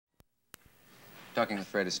talking with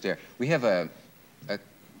Fred Astaire. We have that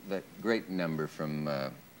great number from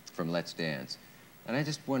Let's Dance. And I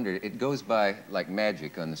just wondered, it goes by like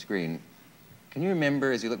magic on the screen. Can you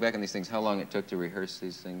remember, as you look back on these things, how long it took to rehearse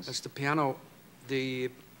these things? That's the piano,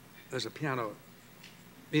 there's a piano.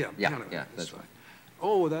 Yeah, piano. Yeah, that's right.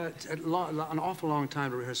 Oh, that's an awful long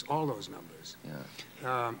time to rehearse all those numbers.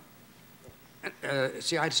 Yeah.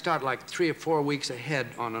 See, I'd start like 3 or 4 weeks ahead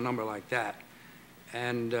on a number like that,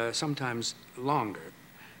 and sometimes longer.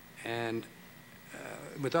 And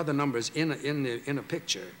with other numbers in a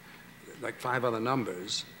picture, like 5 other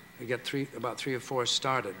numbers, we get about 3 or 4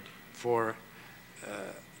 started for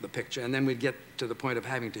the picture, and then we'd get to the point of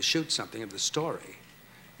having to shoot something of the story,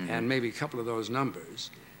 and maybe a couple of those numbers,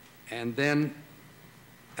 and then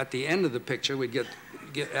at the end of the picture, we'd get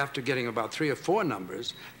after getting about 3 or 4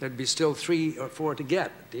 numbers, there'd be still 3 or 4 to get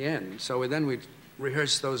at the end. So then we'd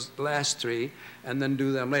rehearse those last 3 and then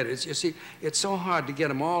do them later. You see, it's so hard to get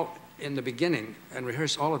them all in the beginning and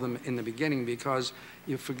rehearse all of them in the beginning because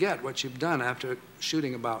you forget what you've done after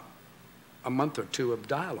shooting about a month or 2 of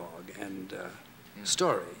dialogue and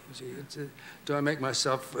story. See, do I make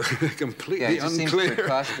myself completely unclear? Yeah, it just seems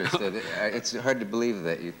preposterous. It's hard to believe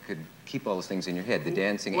that you could keep all those things in your head, the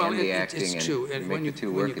dancing and the acting, it's true. and make the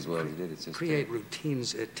two work as well as you did. It's just create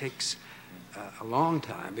routines, it takes a long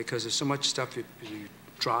time because there's so much stuff you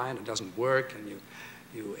try and it doesn't work, and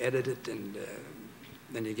you edit it, and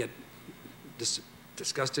then you get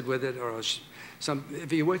disgusted with it, or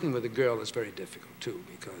if you're working with a girl, it's very difficult too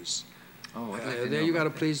because there you got to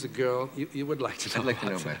please the girl. You would like to know. I'd like to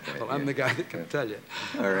know about that. Well, I'm the guy that can tell you.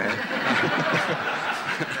 All right.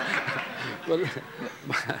 Well,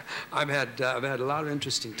 I've had a lot of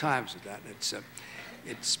interesting times with that.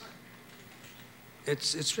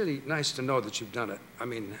 It's really nice to know that you've done it. I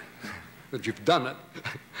mean, that you've done it.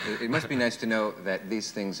 It must be nice to know that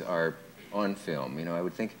these things are on film. You know, I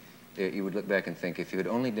would think you would look back and think if you had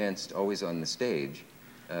only danced always on the stage,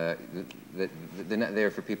 they're not there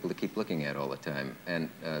for people to keep looking at all the time. And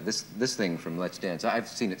this thing from Let's Dance, I've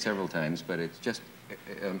seen it several times, but it's just...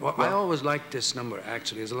 well, I always liked this number,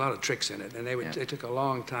 actually. There's a lot of tricks in it, and they took a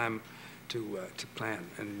long time to plan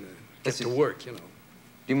and get to work, you know. Do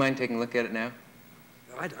you mind taking a look at it now?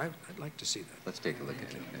 I'd like to see that. Let's take a look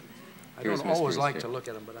at it. I don't always like to look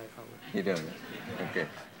at them, but I will. You don't? Okay.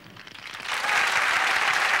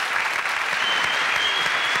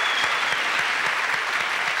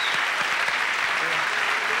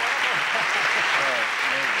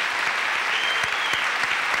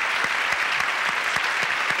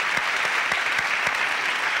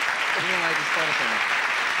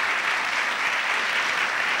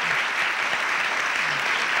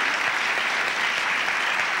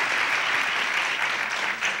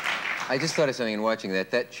 I just thought of something in watching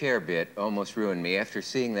that. That chair bit almost ruined me. After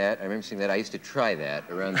seeing that, I remember seeing that, I used to try that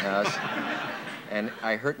around the house. And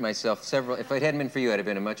I hurt myself several... If it hadn't been for you, I'd have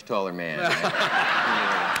been a much taller man.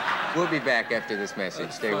 We'll be back after this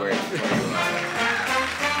message. Stay where you are.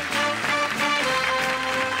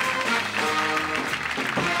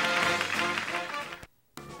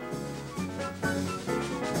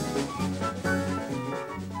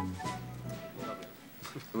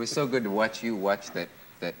 It was so good to watch you watch that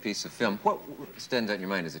piece of film. What stands out in your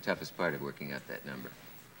mind as the toughest part of working out that number?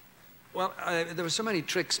 Well, there were so many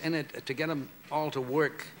tricks in it to get them all to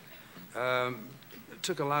work. It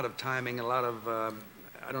took a lot of timing, a lot of,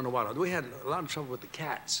 I don't know what. We had a lot of trouble with the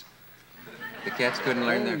cats. The cats couldn't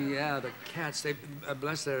learn their... Yeah, the cats, they,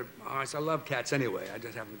 bless their hearts. I love cats anyway. I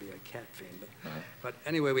just happen to be a cat fiend. But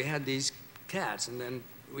anyway, we had these cats, and then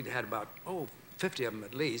we had about, 50 of them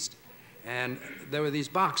at least. And there were these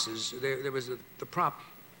boxes. There was the prop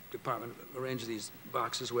department arranged these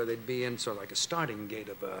boxes where they'd be in sort of like a starting gate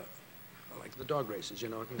of like the dog races, you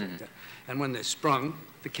know, things like that. And when they sprung,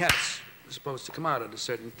 the cats were supposed to come out at a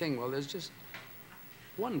certain thing. Well, there's just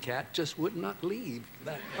one cat just would not leave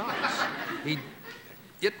that box.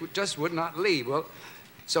 It just would not leave. Well,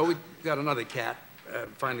 so we got another cat.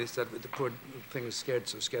 Finally said the poor thing was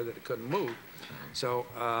so scared that it couldn't move. So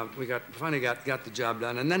we finally got the job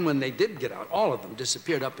done. And then when they did get out, all of them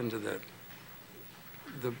disappeared up into the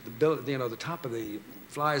top of the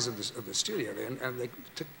flies of the studio there, and they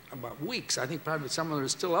took about weeks. I think probably some of them are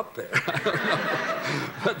still up there. I don't know.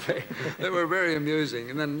 But they were very amusing.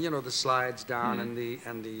 And then the slides down and the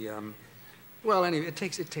well, anyway, it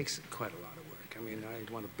takes quite a lot of work. I mean, I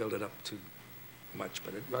don't want to build it up too much,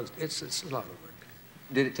 but it's a lot of work.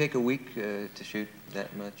 Did it take a week to shoot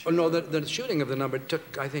that much? Oh, no, the shooting of the number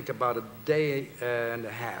took, I think, about a day and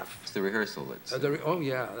a half. It's the rehearsal that's... oh,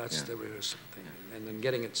 yeah, that's the rehearsal thing. And then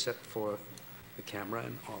getting it set for the camera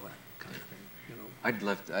and all that kind of thing, I'd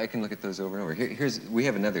love to, I can look at those over and over. We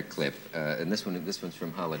have another clip, and this one's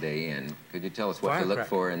from Holiday Inn. Could you tell us what to look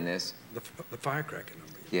for in this? The Firecracker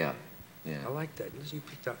number. Yeah, yeah. I like that. You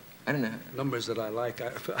picked up I don't know. numbers that I like.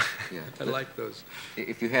 Yeah, I like those.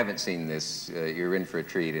 If you haven't seen this, you're in for a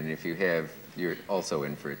treat, and if you have, you're also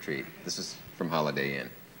in for a treat. This is from Holiday Inn.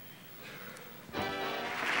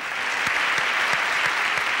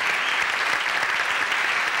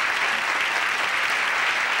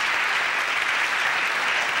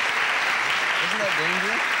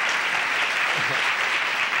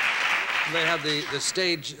 They had the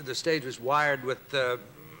stage. The stage was wired with. There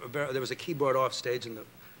was a keyboard off stage, and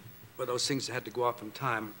where those things had to go off in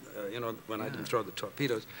time. You know, when I didn't throw the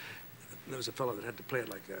torpedoes, there was a fellow that had to play it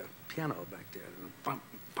like a piano back there. Bum,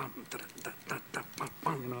 bum, da, da, da, da, bum,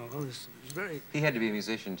 bum, you know, all this was very. He had to be a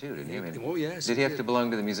musician too, didn't he? I mean, oh yes. Did he have to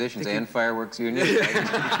belong to the Musicians and Fireworks Union?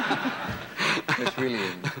 That's really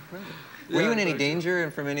incredible. Were you in any danger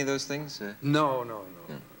from any of those things? No.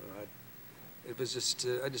 It was just,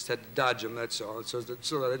 I just had to dodge them, that's all, so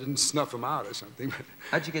that I didn't snuff them out or something.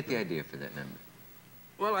 How'd you get the idea for that number?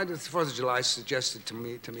 Well, the 4th of July suggested to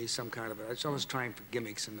me some kind of I was always trying for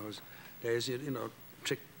gimmicks in those days. You know,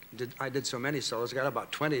 I did so many solos. I got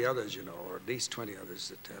about 20 others, you know, or at least 20 others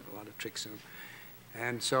that have a lot of tricks in them.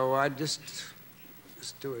 And so I just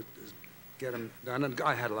do it, get them done. And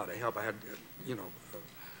I had a lot of help. I had, you know,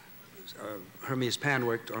 Hermes Pan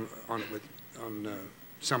worked on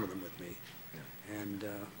some of them with me. And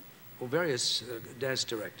well, various dance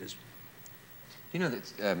directors. You know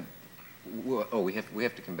that. We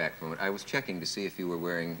have to come back for a moment. I was checking to see if you were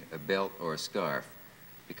wearing a belt or a scarf,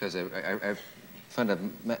 because I found a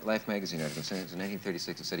Life magazine article saying it was in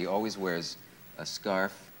 1936. It said he always wears a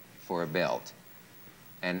scarf for a belt,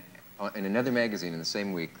 and in another magazine in the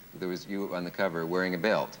same week there was you on the cover wearing a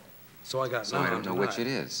belt. So I got. So I don't know which it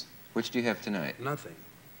is. Which do you have tonight? Nothing.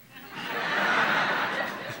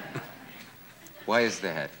 Why is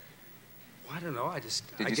that? Well, I don't know. I Did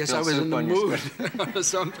guess I was in the mood or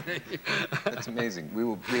something. That's amazing. We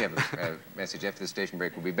have a message after the station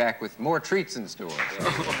break. We'll be back with more treats in store.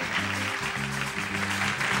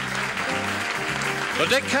 The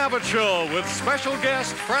Dick Cavett Show with special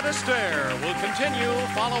guest Fred Astaire will continue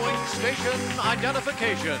following station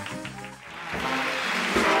identification.